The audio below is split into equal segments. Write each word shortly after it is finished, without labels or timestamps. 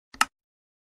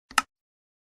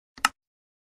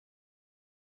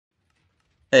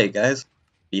Hey guys,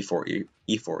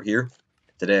 E4 here.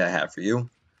 Today I have for you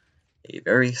a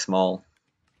very small,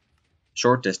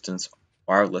 short distance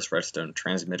wireless redstone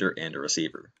transmitter and a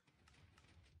receiver.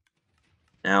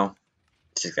 Now,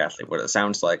 it's exactly what it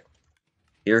sounds like.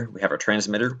 Here we have our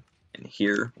transmitter, and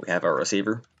here we have our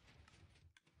receiver.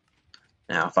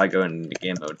 Now, if I go into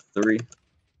game mode 3,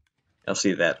 you'll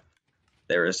see that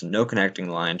there is no connecting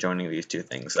line joining these two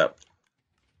things up.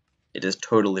 It is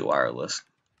totally wireless.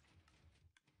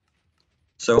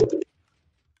 So,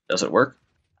 does it work?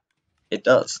 It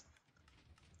does.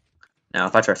 Now,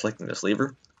 if I try flicking this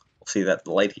lever, we'll see that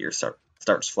the light here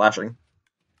starts flashing.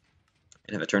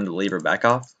 And if I turn the lever back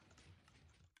off,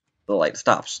 the light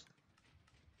stops.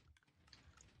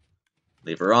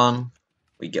 Lever on,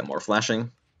 we get more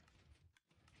flashing.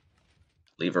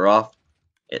 Lever off,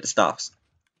 it stops.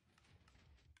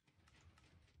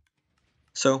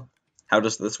 So, how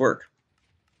does this work?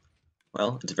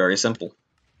 Well, it's very simple.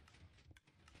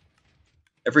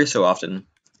 Every so often,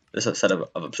 this set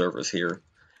of observers here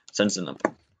sends in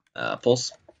a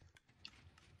pulse.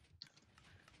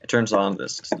 It turns on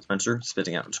this dispenser,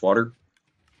 spitting out its water,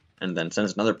 and then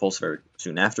sends another pulse very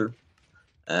soon after,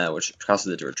 which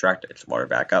causes it to retract its water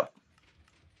back up.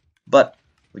 But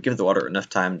we give the water enough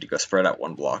time to go spread out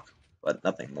one block, but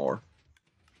nothing more.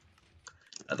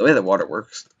 The way that water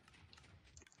works,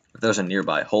 if there's a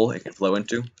nearby hole it can flow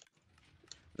into,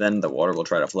 then the water will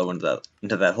try to flow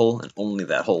into that hole and only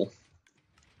that hole.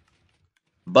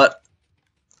 But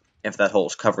if that hole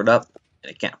is covered up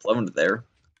and it can't flow into there,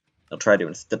 it'll try to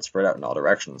instead spread out in all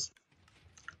directions.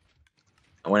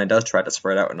 And when it does try to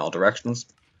spread out in all directions,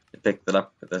 we pick that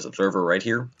up with this observer right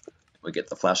here, and we get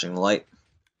the flashing light.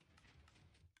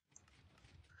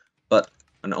 But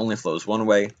when it only flows one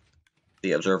way,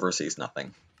 the observer sees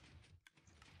nothing.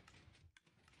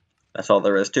 That's all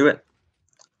there is to it.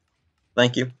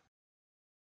 Thank you.